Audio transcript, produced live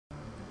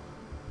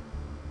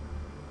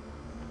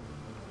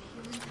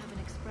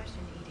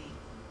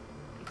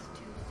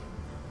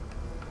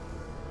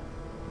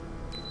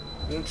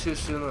Isn't too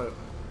soon.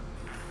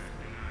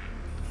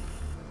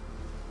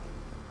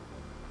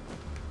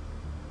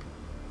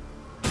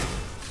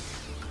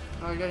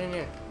 Oh, get in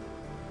here.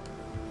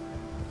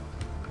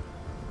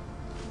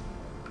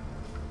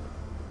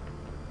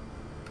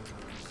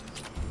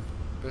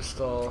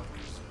 Pistol.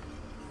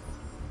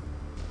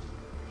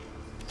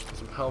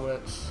 Some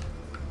helmets.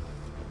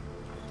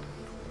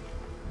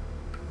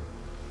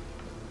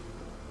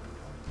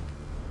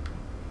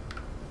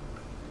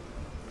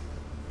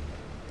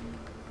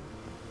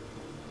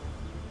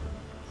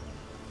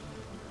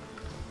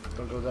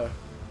 Don't go there.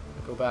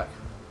 Go back.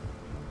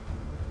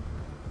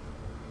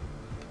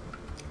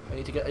 I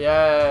need to get.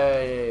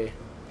 Yay!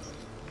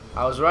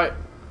 I was right.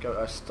 Get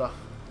our stuff.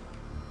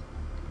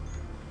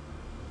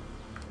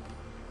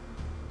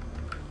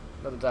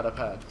 Another data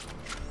pad.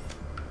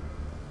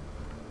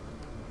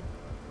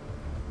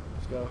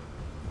 Let's go.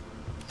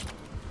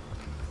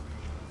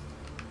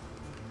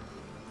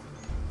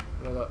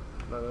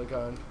 Another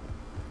gun.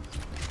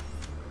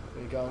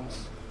 Any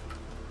guns?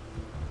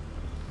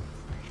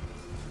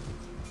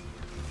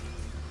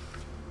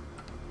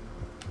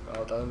 Oh,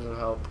 that doesn't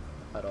help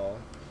at all.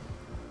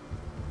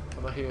 How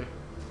about here?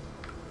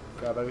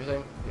 Grab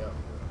everything? Yeah.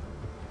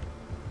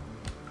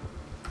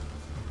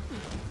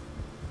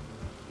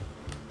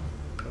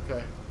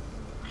 Okay.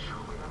 Sure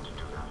we have to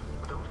do that.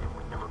 Without him,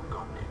 we never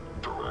gotten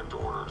it. Direct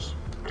orders.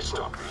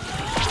 Stop.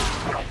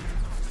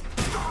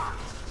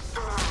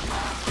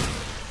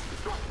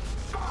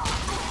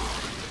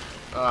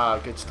 Ah,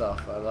 good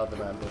stuff. I love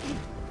an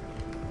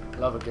ambush.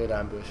 Love a good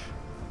ambush.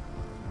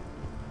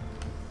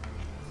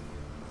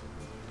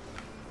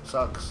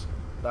 Sucks.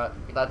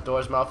 That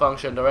door's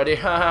malfunctioned already.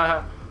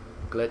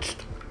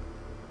 Glitched.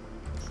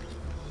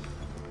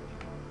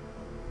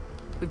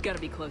 We've got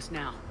to be close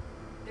now.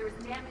 There is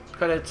damage.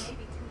 Credits.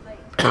 Maybe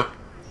too late.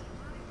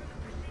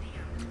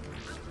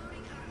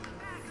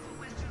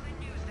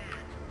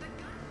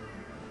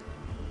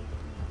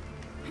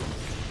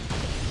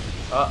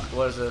 Oh,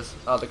 what is this?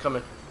 Oh, they're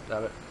coming.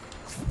 Damn it.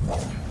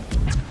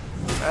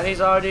 And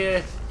he's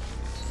already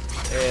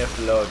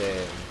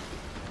floating.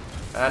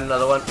 And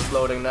another one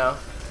floating now.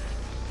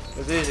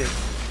 It's easy.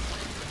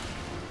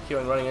 Keep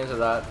on running into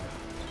that.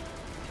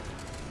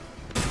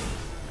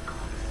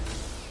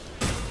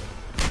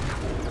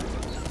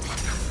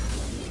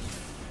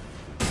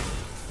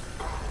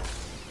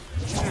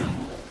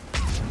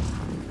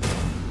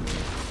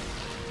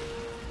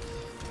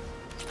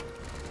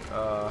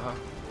 Uh-huh.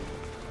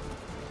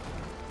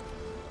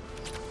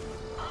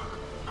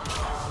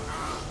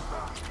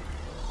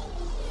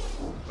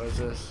 What is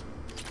this?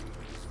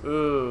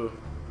 Ooh.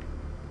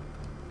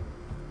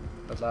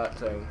 What's that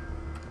thing?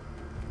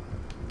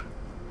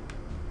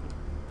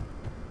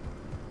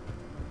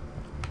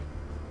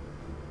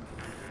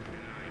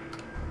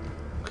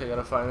 Okay,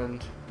 gotta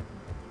find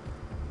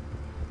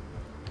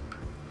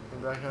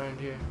back behind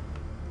here.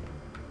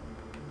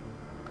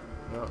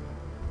 No.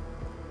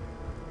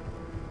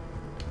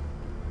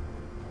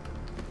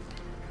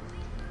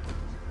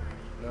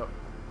 Nope.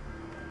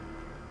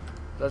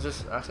 That's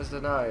just access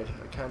denied.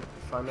 I can't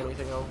find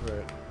anything over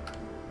it.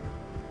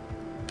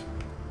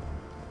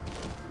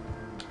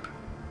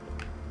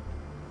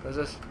 What is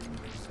this?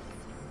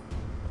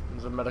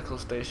 There's a medical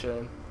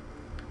station.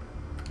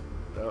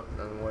 Nope,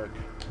 doesn't work.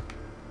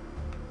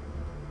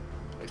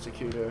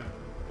 Executor.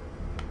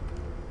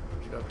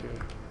 Get up here.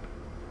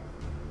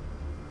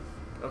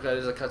 Okay,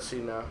 there's a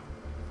cutscene now.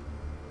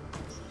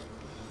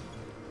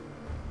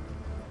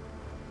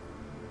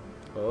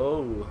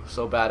 Oh,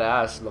 so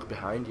badass. Look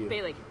behind you.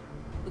 Bailey,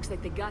 looks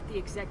like they got the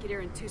Executor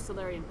and 2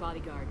 Solarian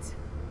bodyguards.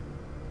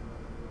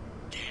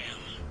 Damn.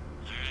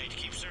 Alright,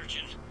 keep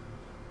searching.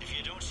 If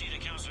you don't see the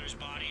counselor's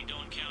body,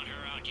 don't count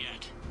her out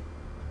yet.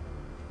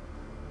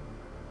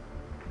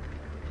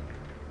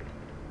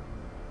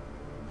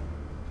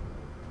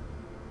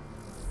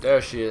 There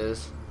she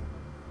is.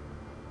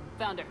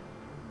 Found her.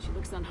 She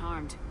looks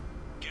unharmed.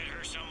 Get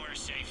her somewhere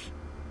safe.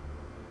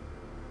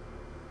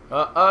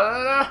 No.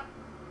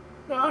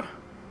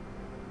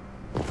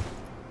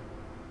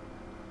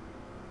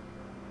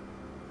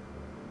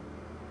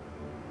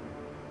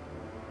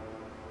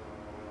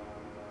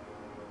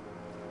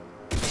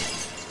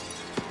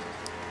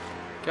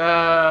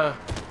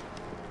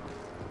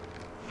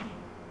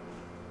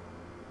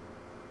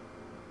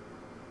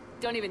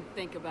 Don't even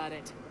think about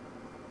it.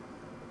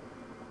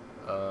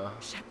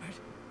 Shepard,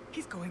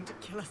 he's going to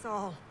kill us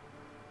all.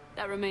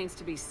 That remains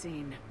to be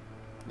seen.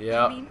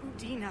 Yeah. I mean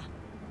Udina.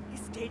 He's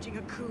staging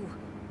a coup.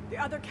 The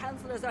other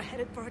counselors are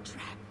headed for a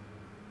trap.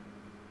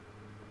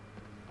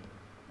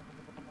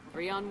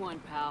 3 on 1,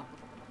 pal.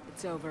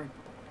 It's over.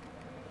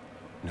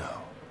 No.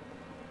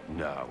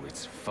 No,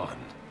 it's fun.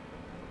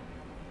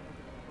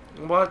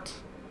 What?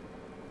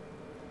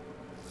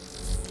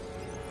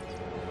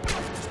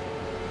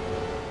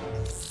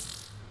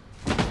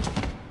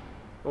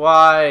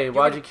 Why?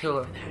 Why'd you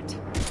kill her?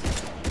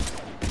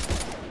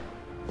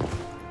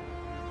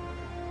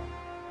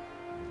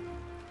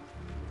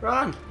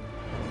 Run!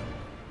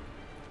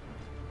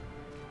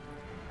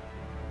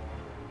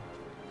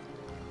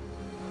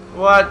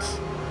 What?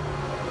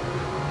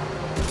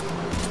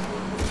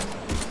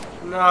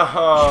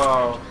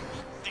 No.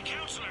 The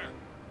counselor!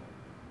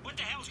 What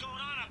the hell's going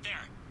on up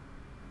there?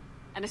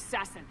 An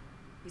assassin.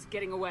 He's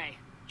getting away.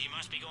 He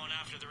must be going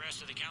after the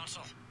rest of the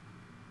council.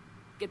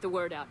 Get the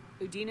word out.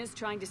 Udina's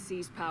trying to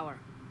seize power.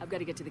 I've got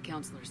to get to the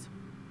counselors.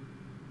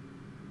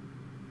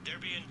 They're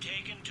being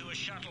taken to a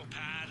shuttle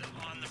pad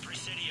on the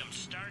Presidium.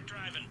 Start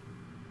driving.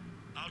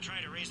 I'll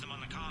try to raise them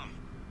on the comm.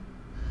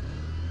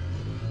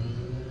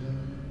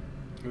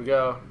 Here we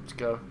go. Let's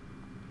go.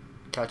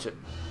 Catch it.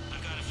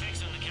 I've got a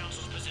fix on the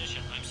council's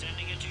position. I'm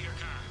sending it to your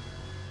car.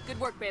 Good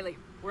work, Bailey.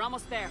 We're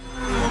almost there.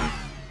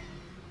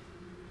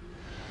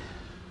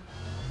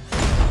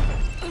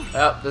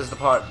 Yep, this is the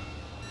part.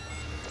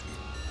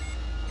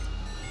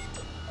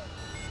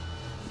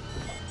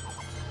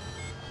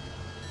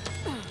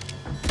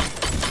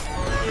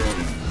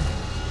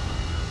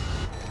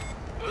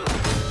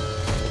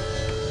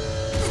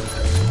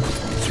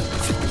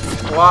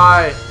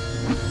 Why?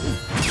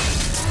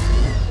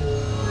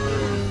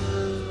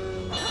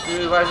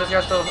 Dude, why is this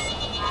guy still...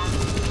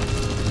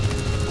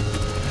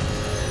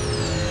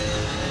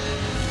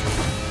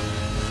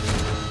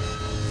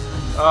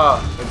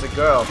 Oh, it's a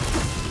girl.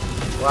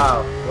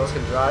 Wow, girls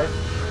can drive?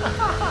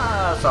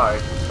 Sorry,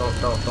 don't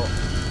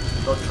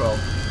troll.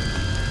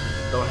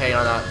 Don't hate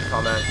on that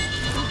comment.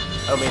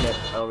 I don't mean it.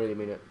 I don't really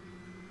mean it.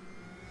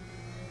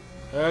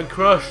 And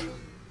crush.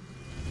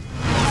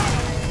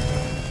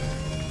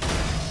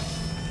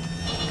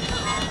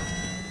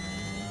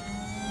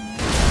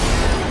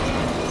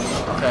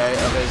 Okay,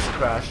 it's a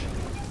crash.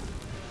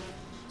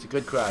 It's a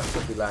good crash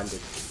because we landed.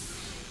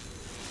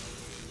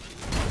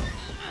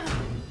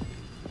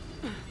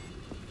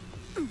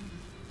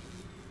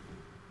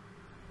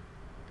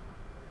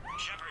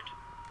 Shepard,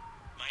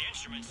 my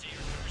instrument seer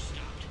first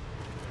stopped.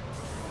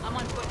 I'm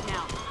on foot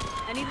now.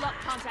 Any luck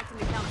contacting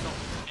the council?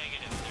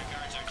 Negative, their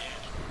guards are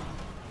dead.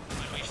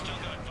 But we've still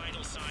got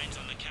vital signs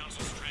on the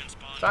council's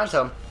transponders.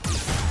 Phantom.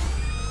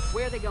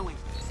 Where are they going?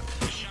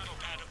 The shuttle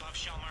pad above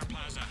Shelmar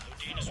Plaza.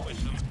 Udina's with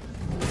them.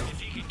 If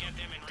he can get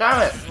them in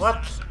Damn it, range of what?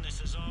 assassin,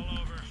 this is all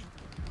over.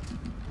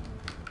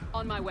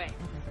 On my way.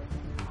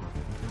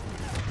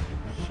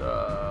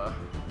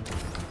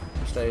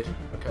 Stayed.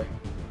 Okay.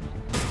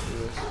 Do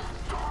this.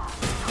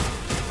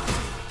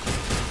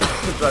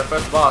 Try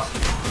first boss.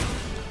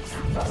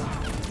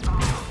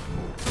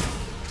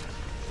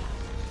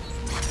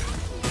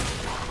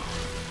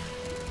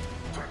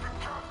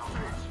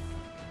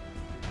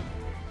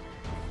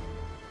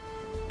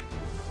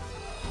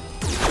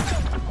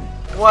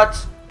 What?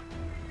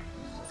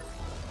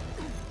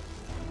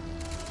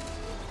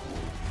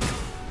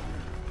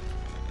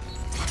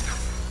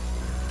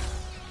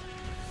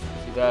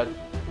 Is he dead?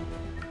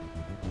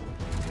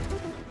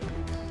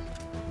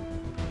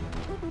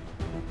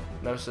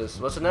 Nemesis.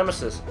 What's a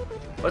nemesis?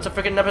 What's a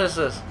freaking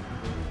nemesis?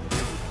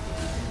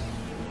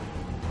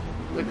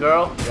 The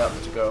girl? Yep,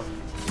 it's a girl.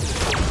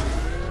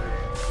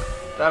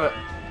 Damn it.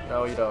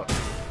 No, you don't.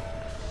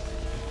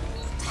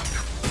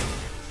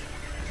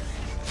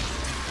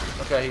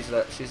 Okay, he's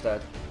dead. She's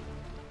dead.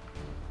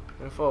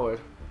 Move forward.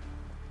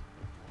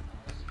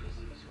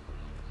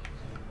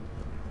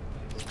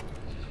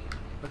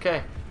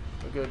 Okay,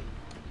 we're good.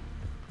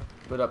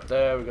 Good up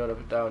there. We got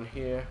up down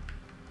here.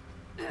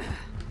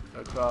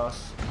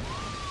 Across.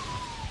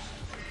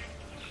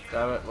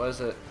 Damn it! What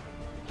is it?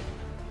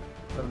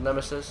 From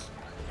Nemesis.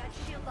 That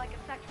shield-like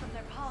effect from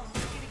their palms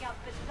is giving out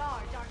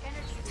bizarre dark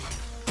energy.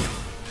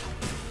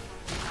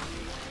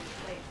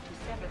 Wait, to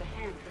sever the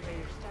hand for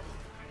later study.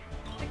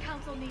 The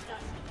council needs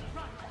us.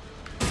 Run!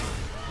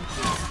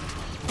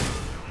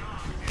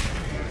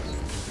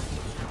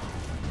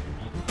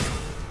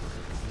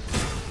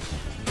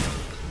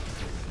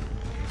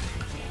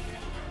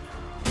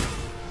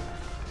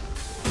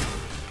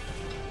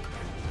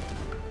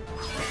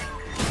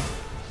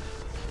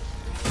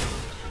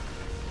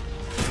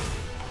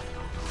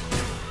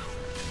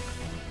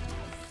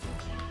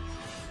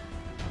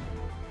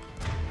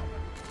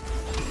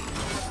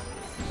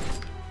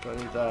 Don't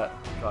need that.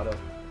 Got it.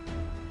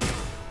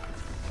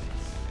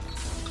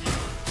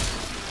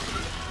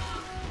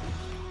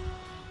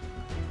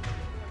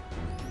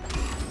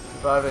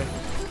 Surviving.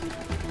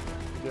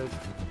 Good.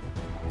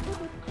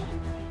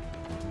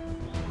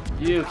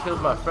 You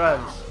killed my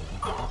friends.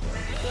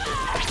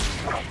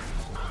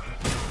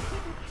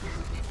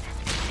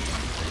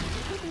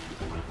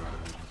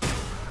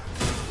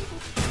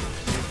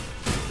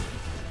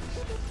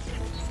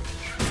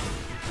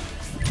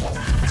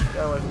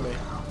 Get away from me.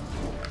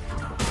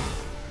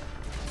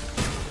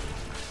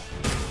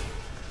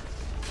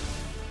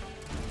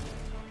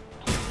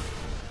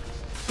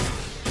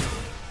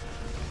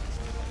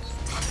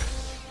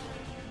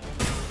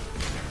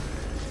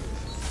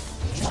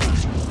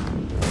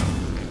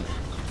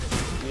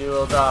 You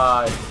will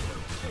die.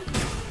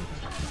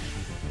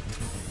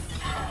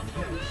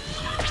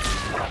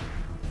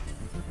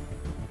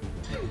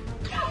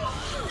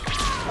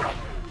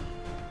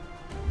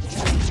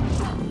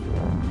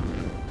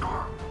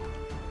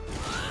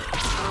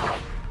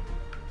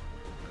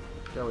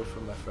 Get away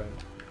from my friend.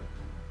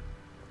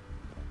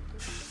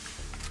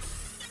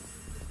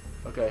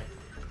 Okay.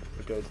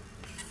 We're good.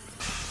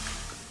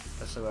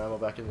 Let's some ammo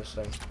back in this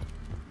thing.